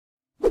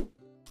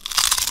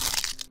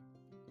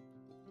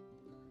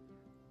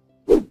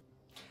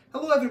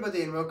Hello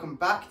everybody and welcome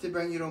back to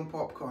Bring Your Own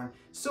Popcorn.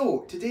 So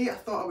today I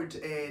thought I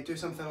would do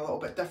something a little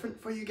bit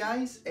different for you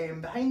guys.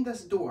 Behind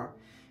this door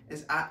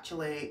is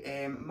actually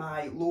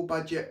my low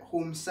budget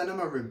home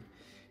cinema room.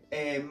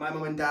 My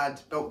mum and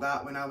dad built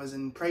that when I was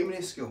in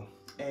primary school.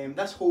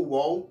 This whole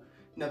wall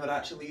never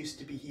actually used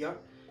to be here.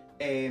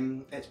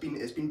 It's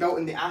been built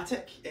in the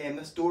attic.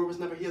 This door was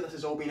never here, this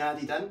has all been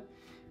added in.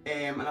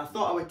 And I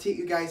thought I would take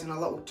you guys on a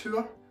little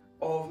tour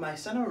of my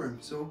cinema room,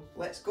 so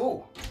let's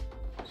go.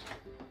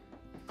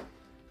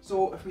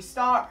 So if we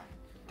start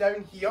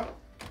down here,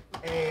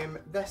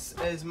 this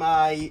is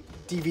my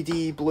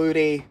DVD,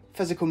 Blu-ray,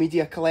 physical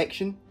media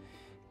collection.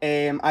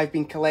 I've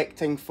been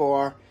collecting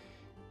for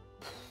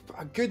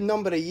a good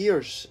number of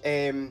years.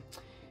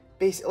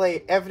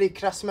 Basically every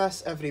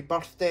Christmas, every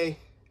birthday,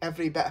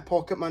 every bit of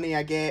pocket money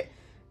I get,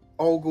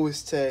 all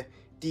goes to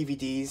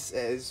DVDs.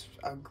 It is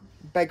a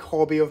big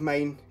hobby of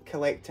mine,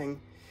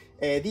 collecting.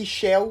 These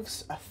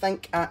shelves, I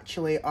think,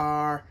 actually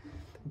are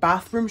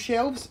bathroom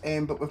shelves,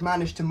 but we've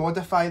managed to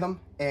modify them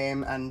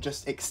and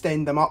just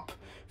extend them up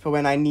for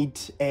when I need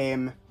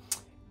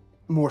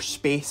more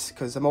space,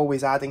 because I'm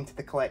always adding to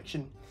the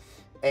collection.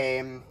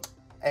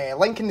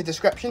 Link in the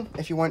description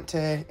if you want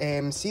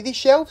to see these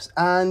shelves,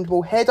 and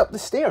we'll head up the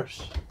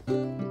stairs.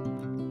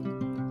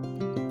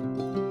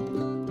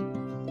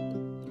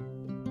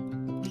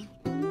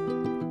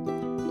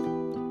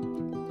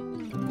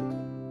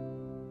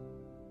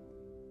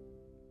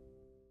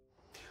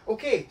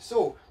 Okay,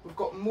 so we've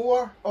got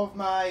more of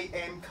my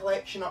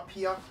collection up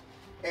here.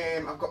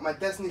 I've got my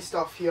Disney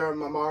stuff here,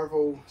 my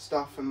Marvel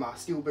stuff and my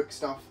Steelbook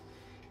stuff.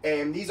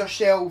 These are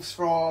shelves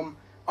from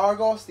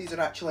Argos. These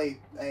are actually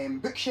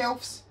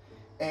bookshelves.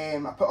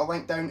 I put a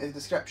link down in the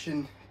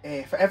description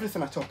for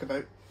everything I talk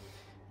about.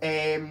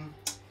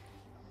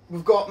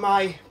 We've got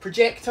my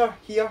projector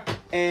here.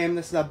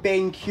 This is a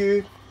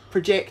BenQ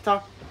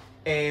projector.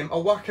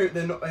 I'll work out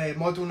the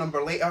model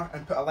number later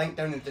and put a link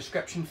down in the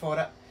description for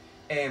it.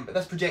 But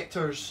this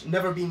projector's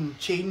never been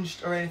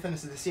changed or anything.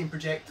 This is the same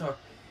projector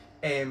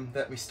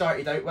that we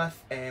started out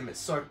with. It's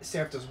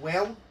served us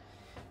well.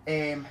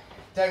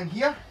 Down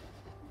here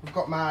we've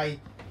got my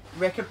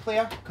record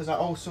player, because I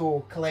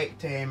also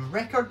collect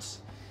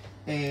records.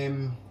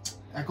 I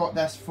got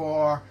this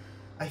for,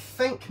 I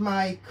think,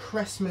 my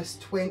Christmas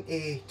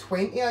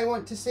 2020, I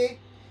want to say.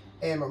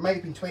 It might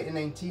have been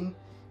 2019.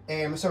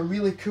 It's a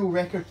really cool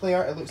record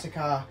player. It looks like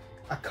a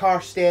car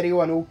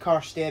stereo, an old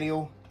car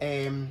stereo.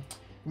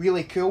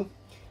 Really cool.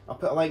 I'll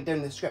put a link down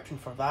in the description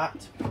for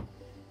that.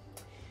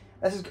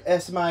 This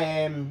is my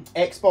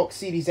Xbox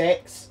Series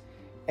X.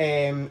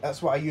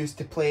 That's what I use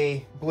to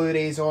play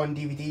Blu-rays on,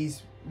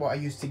 DVDs, what I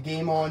use to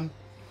game on.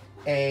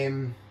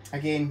 Again,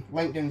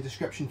 link down in the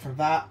description for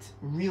that.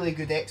 Really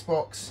good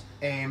Xbox.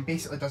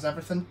 Basically does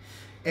everything.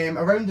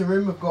 Around the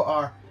room we've got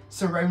our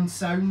surround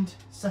sound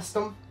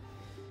system.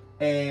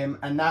 And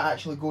that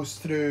actually goes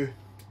through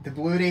the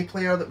Blu-ray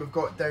player that we've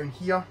got down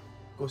here.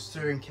 Goes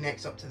through and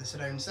connects up to the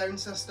surround sound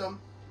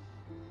system.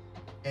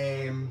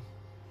 Down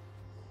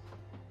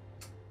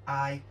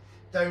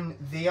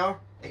there,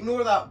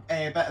 ignore that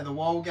bit of the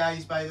wall,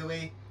 guys, by the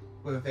way.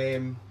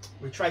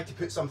 We tried to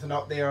put something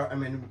up there. I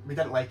mean, we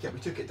didn't like it,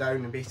 we took it down,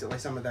 and basically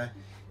some of the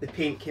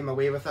paint came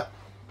away with it.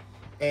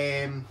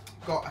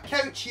 Got a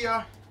couch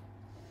here,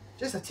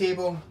 just a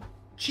table,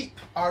 cheap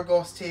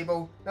Argos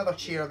table, another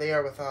chair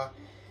there with a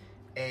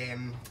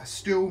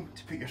stool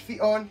to put your feet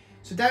on.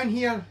 So down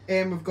here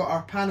we've got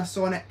our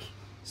Panasonic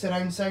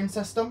surround sound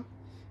system.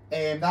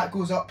 That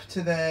goes up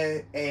to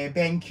the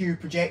BenQ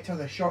projector,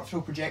 the short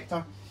throw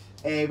projector.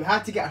 We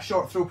had to get a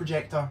short throw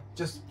projector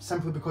just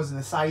simply because of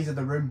the size of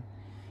the room.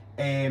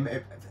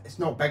 It's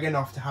not big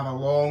enough to have a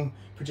long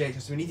projector,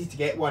 so we needed to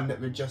get one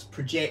that would just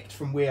project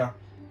from where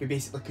we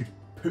basically could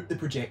put the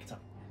projector.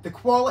 The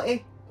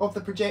quality of the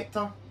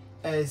projector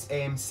is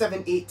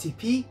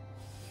 780p.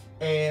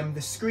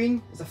 The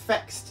screen is a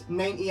fixed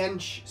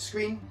 90-inch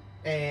screen.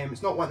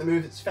 It's not one to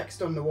move, it's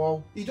fixed on the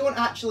wall. You don't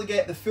actually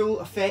get the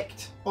full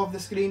effect of the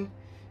screen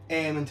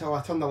until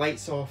I turn the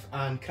lights off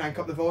and crank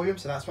up the volume,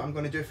 so that's what I'm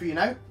going to do for you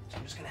now. So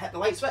I'm just going to hit the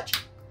light switch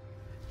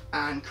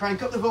and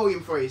crank up the volume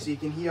for you so you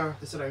can hear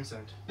the surround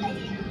sound.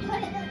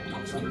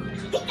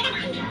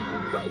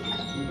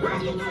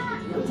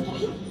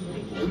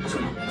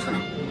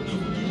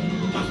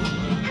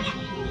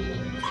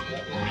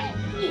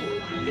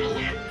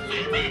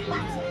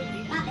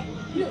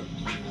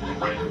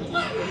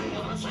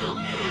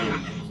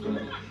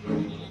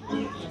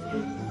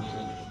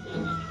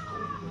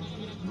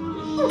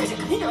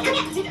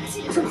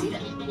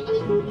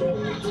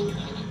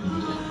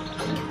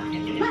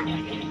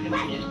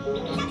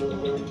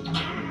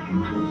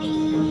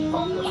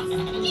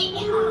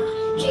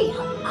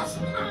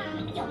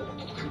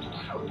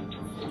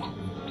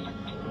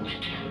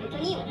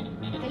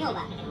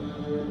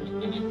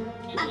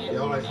 Yeah,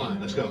 all right, fine.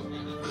 Let's go.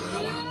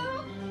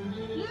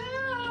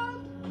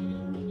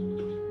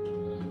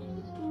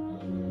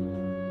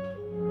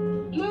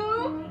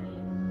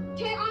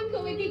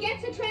 If he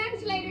gets a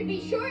translator,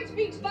 be sure it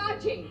speaks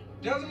Vachi.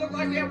 Doesn't look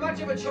like we have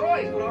much of a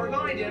choice, but I'll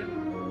remind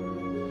him.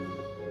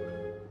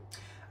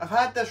 I've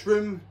had this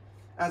room,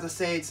 as I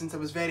said, since I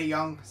was very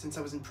young, since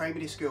I was in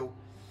primary school,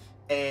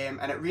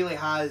 and it really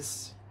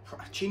has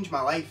changed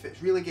my life.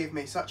 It's really gave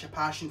me such a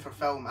passion for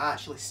film. I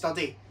actually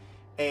study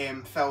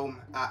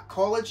film at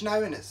college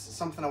now, and it's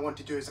something I want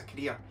to do as a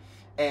career.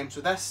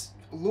 So this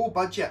low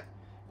budget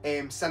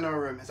cinema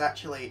room has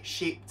actually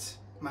shaped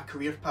my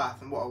career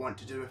path and what I want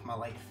to do with my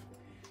life.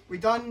 We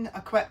done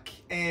a quick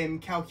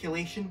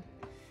calculation,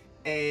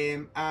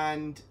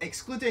 and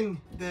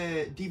excluding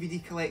the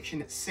DVD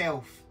collection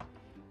itself,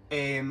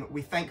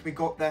 we think we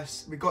got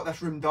this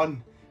room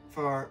done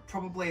for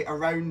probably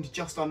around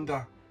just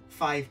under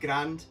 £5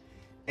 grand.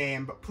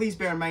 But please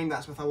bear in mind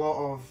that's with a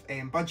lot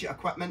of budget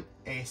equipment,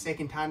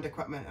 second-hand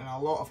equipment, and a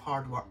lot of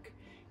hard work.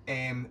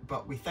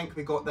 But we think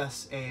we got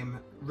this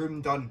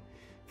room done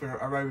for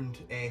around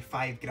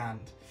 £5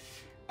 grand.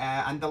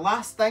 And the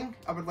last thing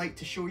I would like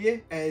to show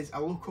you is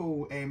a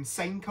local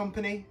sign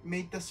company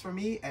made this for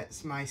me.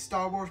 It's my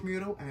Star Wars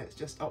mural, and it's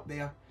just up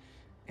there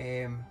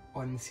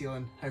on the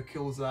ceiling. How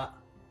cool is that?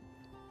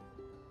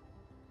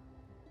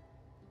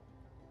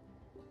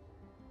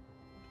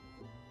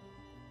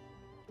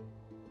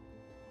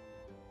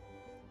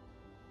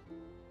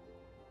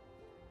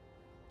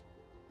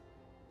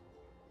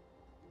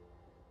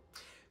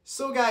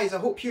 So guys, I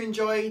hope you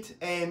enjoyed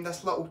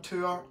this little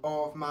tour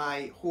of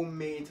my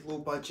homemade low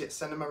budget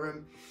cinema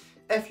room.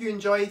 If you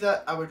enjoyed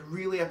it, I would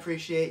really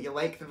appreciate you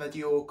like the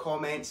video,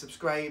 comment,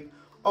 subscribe,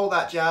 all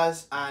that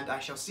jazz, and I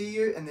shall see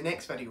you in the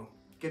next video.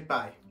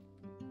 Goodbye.